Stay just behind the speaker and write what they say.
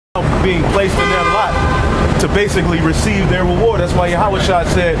being placed in their lot to basically receive their reward. That's why Yahweh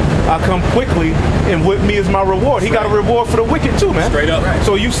said, I come quickly, and with me is my reward. He got a reward for the wicked too, man. Straight up.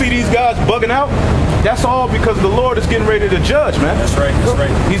 So you see these guys bugging out, that's all because the Lord is getting ready to judge, man. That's right, that's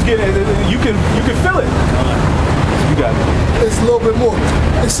right. He's getting, you can feel it. You got it. It's a little bit more.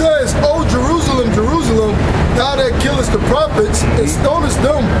 It says, "O Jerusalem, Jerusalem, thou that killest the prophets, and stonest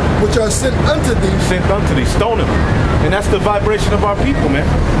them which are sent unto thee." Sent unto thee, stone them. And that's the vibration of our people, man.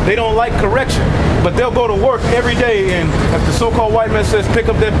 They don't like correction, but they'll go to work every day, and if the so-called white man says, pick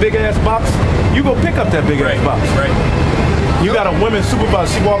up that big-ass box, you go pick up that big-ass box. Right. You got a woman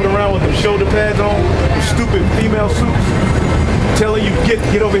supervisor, she walking around with them shoulder pads on, stupid female suits, telling you,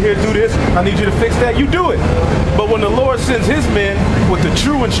 get over here, do this, I need you to fix that, you do it. But when the Lord sends his men with the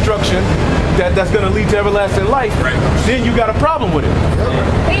true instruction that's going to lead to everlasting life, then you got a problem with it.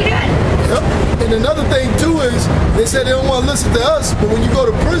 Yep. And another thing too is, they say they don't want to listen to us, but when you go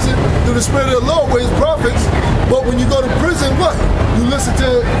to prison, through the Spirit of the Lord, where his prophets, but when you go to prison, what? You listen to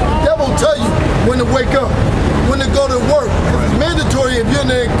the devil tell you when to wake up, when to go to work. Because it's mandatory if you're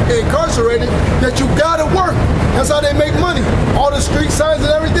incarcerated that you gotta work. That's how they make money. All the street signs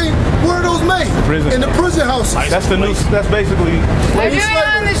and everything, where are those made? Prison. In the prison houses. That's the new, that's basically. They're doing it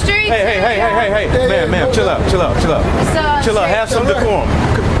on the streets. Hey, ma'am, chill out. Have some decorum.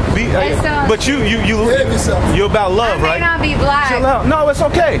 But you're about love, right? I may not be black. Chill out. No, it's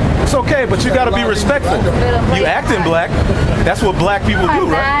okay. It's okay, but you got to be respectful. You acting black. That's what black people do,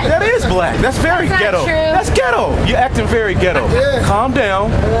 right? That is black. That's very ghetto. That's ghetto. You're acting very ghetto. Calm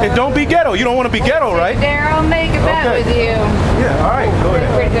down and don't be ghetto. You don't want to be ghetto, right? There, I'll make a bet with you. Yeah, all right. Go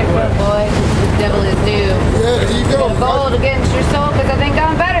ahead. Pretty good foot, boy. The devil is new. Yeah, there you go. Bold against your soul because I think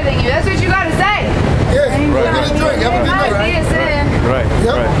I'm better than you. That's what you got to say. Yeah, get a drink. Have a good night. Right.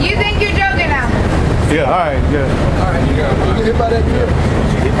 You think you're joking now? Yeah, all right, yeah. All right, you get hit by that beer.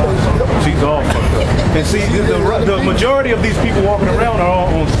 She's all fucked up. And see, the majority of these people walking around are all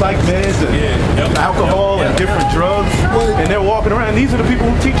on psych meds and alcohol and different drugs. And they're walking around. These are the people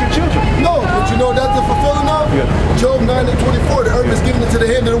who teach your children. No, but you know that's the fulfilling of? Job 9:24, the earth is given into the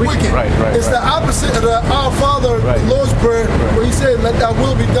hand of the wicked. It's the opposite of the Our Father, the Lord's Prayer, where he said, let thy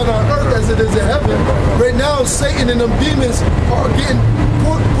will be done on earth as it is in heaven. Right now, Satan and them demons are getting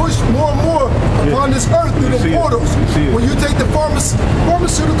pushed more and more upon this earth through the portals. When you take the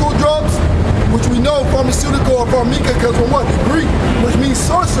pharmaceutical drugs, which we know pharmaceutical or pharmika comes from what? Greek, which means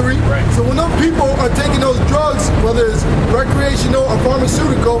sorcery. So when those people are taking those drugs, whether it's recreational or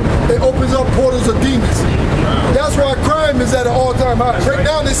pharmaceutical, it opens up portals of demons. That's why crime is at an all-time high. Right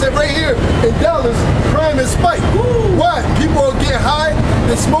now, they said right here in Dallas, crime is spiked. Why? People are getting high,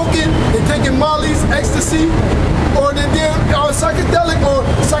 they're smoking, they're taking mollies, ecstasy, or they're on psychedelic or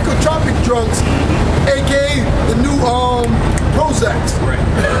psychotropic drugs, aka the new Prozacs.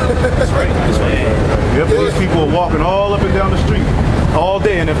 That's right. Yep, these people are walking all up and down the street all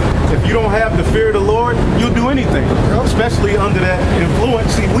day, and if you don't have the fear of the Lord, you'll do anything, especially under that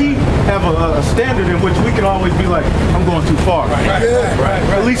influence. See, we have a standard in which we can always be like, I'm going too far.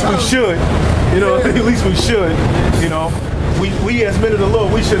 At least we should, at least we should, We as men of the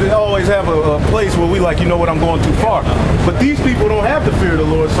Lord, we should always have a place where we like, you know what, I'm going too far. But these people don't have the fear of the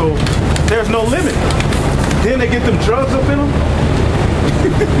Lord, so there's no limit. Then they get them drugs up in them.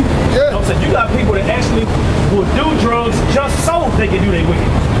 So you got people that actually will do drugs just so they can do their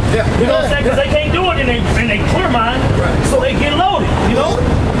wicked. You know what I'm saying? Because they can't do it in their clear mind, so they get loaded,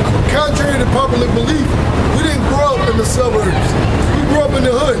 Contrary to popular belief, we didn't grow up in the suburbs. We grew up in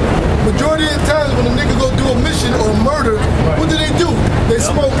the hood. Majority of the times when a nigga go do a mission or a murder, what do? They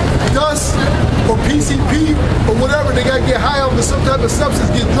smoke dust or PCP or whatever. They gotta get high off of some type of substance,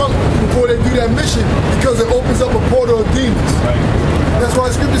 get drunk before they do that mission because it opens up a portal of demons. That's why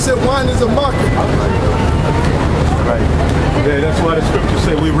the scripture said wine is a mocker. Yeah, that's why the scriptures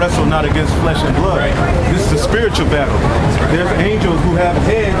say we wrestle not against flesh and blood. This is a spiritual battle. There's angels who have a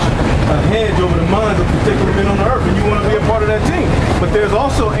hedge over the minds of particular men on the earth, and you want to be a part of that team. But there's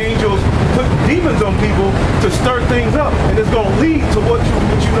also angels put demons on people to stir things up, and it's going to lead to what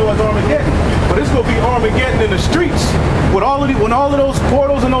you know as Armageddon. But it's going to be Armageddon in the streets. When all of those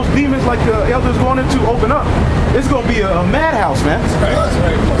portals and those demons, like the elders going into, open up, it's going to be a madhouse, man.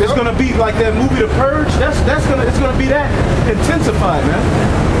 It's going to be like that movie The Purge. It's going to be that intensified, man.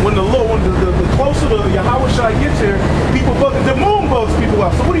 When the closer the Yahweh gets here, the moon bugs people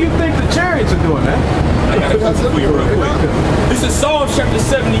out. So what do you think the chariots are doing, man? I got a question for you real quick. This is Psalm chapter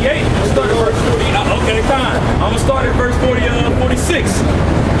 78. Let's start at verse 40. Okay, fine. I'm going to start at verse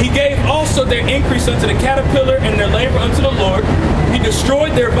 46. He gave also their increase unto the caterpillar and their labor unto the Lord. He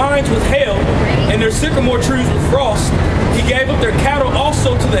destroyed their vines with hail and their sycamore trees with frost. He gave up their cattle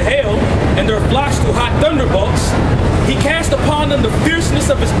also to the hail fierceness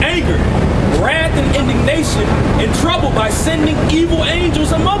of his anger, wrath and indignation, and trouble by sending evil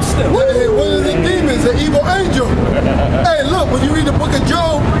angels amongst them. Hey, what are the demons? An evil angel. Hey, look, when you read the book of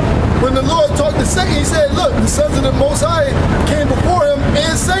Job, when the Lord talked to Satan, he said, look, the sons of the Most High came before him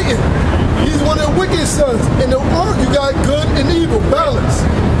and Satan. He's one of the wicked sons. In the earth, you got good and evil, balance.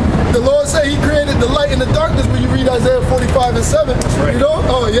 The Lord said he created the light and the darkness when you read Isaiah 45 and 7. That's right. You know?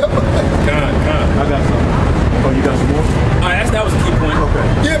 Oh, yep. God. I got some. Oh, you got some more? That was a key point. Okay.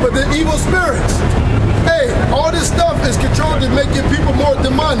 Yeah, but the evil spirits. Hey, all this stuff is controlled to make your people more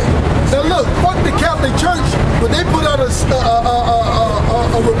demonic. Now look, fuck the Catholic Church, but they put out a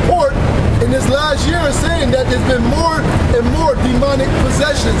report in this last year saying that there's been more and more demonic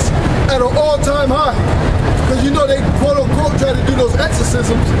possessions at an all-time high. Because you know they quote-unquote try to do those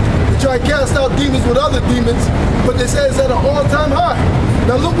exorcisms to try to cast out demons with other demons, but they say it's at an all-time high.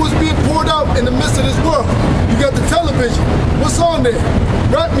 Now look what's being poured out in the midst of this world. You got the television. What's on there?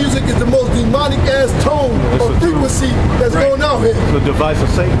 Rap music is the most demonic-ass tone or frequency that's going out here. The device of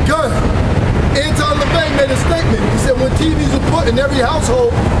Satan. Good. Anton LaVey made a statement. He said when TVs are put in every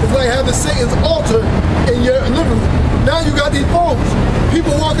household, it's like having Satan's altar in your living room. Now you got these phones.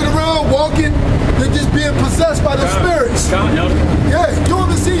 People walking around, they're just being possessed by the spirits. Yeah, you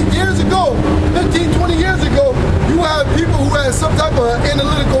ever see years ago, 15, 20 years ago, you had people who had some type of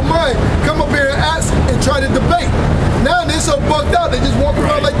analytical mind come up here and ask and try to debate. Now they're so bugged out, they just walk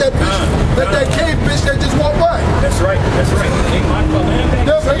around like that bitch, like that cave bitch that just walked by. That's right. Ain't my fault, man.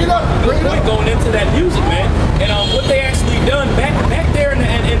 Yeah, bring it up. Going into that music, man, and what they actually done back there and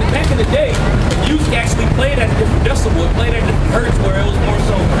back in the day, music actually played at a different decibel, it played at different hertz, where it was more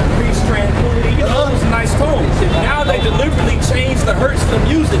so peace, tranquility, it was a nice tone. Now they deliberately changed the hertz of the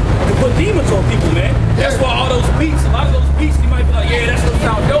music to put demons on people, man. That's why all those beats, a lot of those beats, you might be like, yeah, that's gonna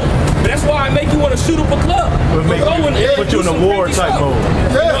sound dope, but that's why I make you want to shoot up a club. It put you in a war type mode.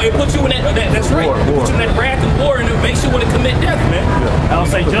 You know, it puts you in that's right. It puts you in that wrath and war, and it makes you want to commit death, man. Yeah. I'll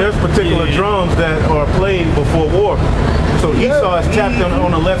say there's particular drums that are played before war. So Esau is tapped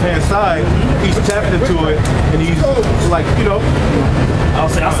on the left-hand side. He's tapped into it, and he's like, you know. I'll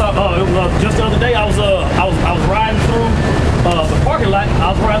say I saw just the other day I was riding through the parking lot.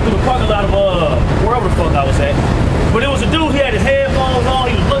 I was riding through the parking lot of wherever the fuck I was at. But it was a dude. He had his headphones on.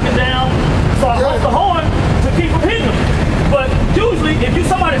 He was looking down. So I honked the horn to keep from hitting him. But usually, if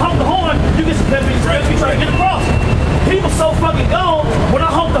somebody honk the horn, you get some penalty trying to get across. He was so fucking gone. When I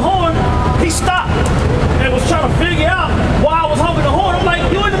honked the horn, he stopped and was trying to figure out why I was honking the horn. I'm like,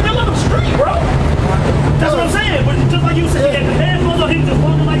 you in the middle of the street, bro. That's what I'm saying. But just like you said, he had the headphones on. He was just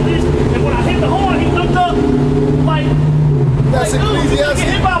walking like this. And when I hit the horn, he looked up like. That's Ecclesiastes.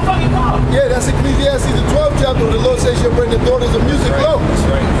 Hit by a fucking car. Yeah, that's Ecclesiastes, the 12th chapter, where the Lord says you'll bring the daughters of music low. That's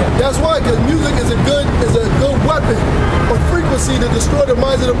right. That's why, because music is a good weapon or frequency to destroy the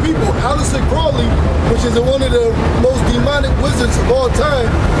minds of the people. Aleister Crowley, which is one of the most demonic wizards of all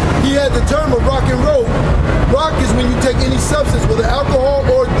time, he had the term of rock and roll. Rock is when you take any substance, whether alcohol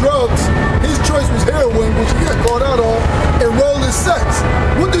or drugs. His choice was heroin, which he got caught out on, and roll is sex.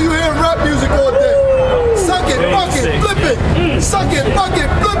 What do you hear in rap music all day? Suck it, fuck it, flip it. Suck it, fuck it,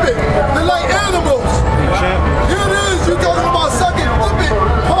 flip it. They're like animals. Here it is, you talking about suck it, flip it.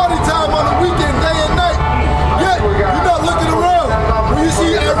 Party time on the weekend, day and night. Yet, you're not looking around. When you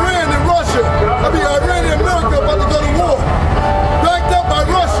see Iran and America about to go to war, backed up by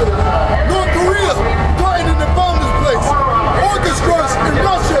Russia, North Korea threatening to bomb this place, orchestras in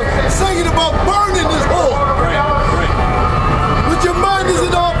Russia singing about burning this whole. But your mind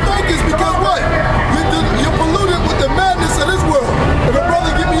isn't all focused because what? You're polluted with the madness of this world. And a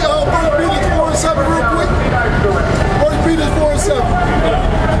brother give me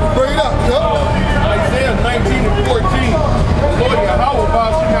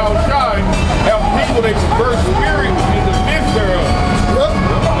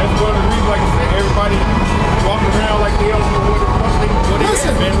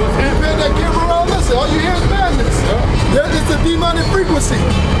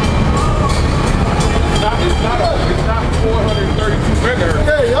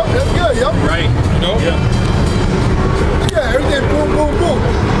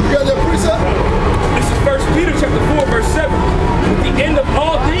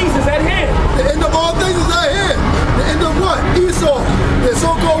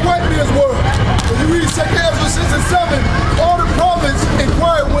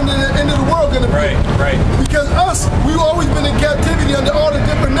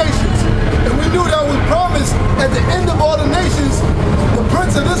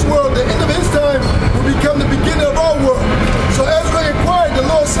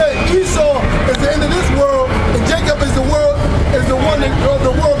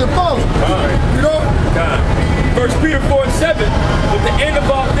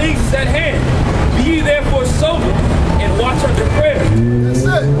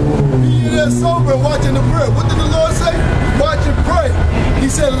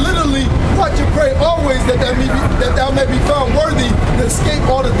escape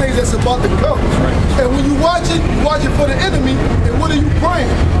all the things that's about to come. And when you watch it for the enemy, and what are you praying?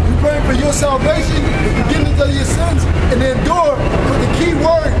 You're praying for your salvation, the forgiveness of your sins, and the endure, but the key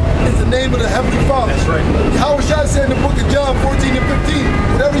word is the name of the Heavenly Father. That's right. Yahweh Shai said in the book of John 14 and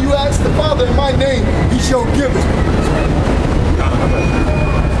 15, whatever you ask the Father in my name, he shall give it.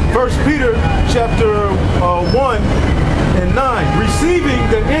 1 Peter chapter 1 and 9, receiving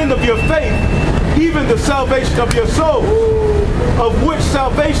the end of your faith, even the salvation of your soul, of which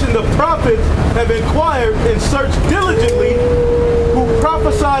salvation the prophets have inquired and searched diligently, who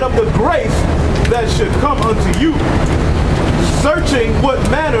prophesied of the grace that should come unto you, searching what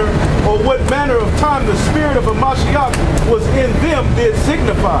manner of time the spirit of a Mashiach was in them did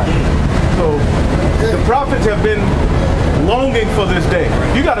signify. So the prophets have been longing for this day.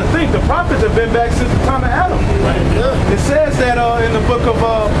 You got to think, the prophets have been back since the time of Adam. It says that in the book of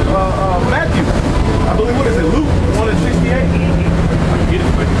Matthew, I believe, what is it, Luke 1 and 68?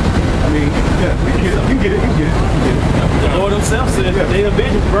 I mean, yeah, you can get it. The Lord himself said, the day of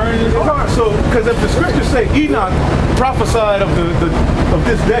vengeance burning his heart. So, because if the scriptures say Enoch prophesied of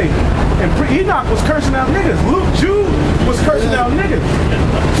this day, and Enoch was cursing out niggas, Jude was cursing out niggas.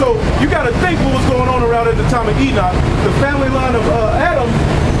 So you got to think what was going on around at the time of Enoch. The family line of Adam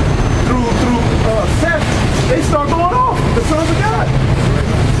through Seth, they start going off, the sons of God.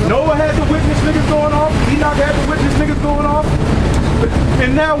 Noah had to witness niggas going off. Enoch had to witness niggas going off.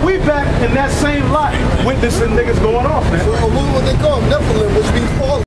 And now we back in that same lot witnessing niggas going off, man. So what they call Nephilim, which we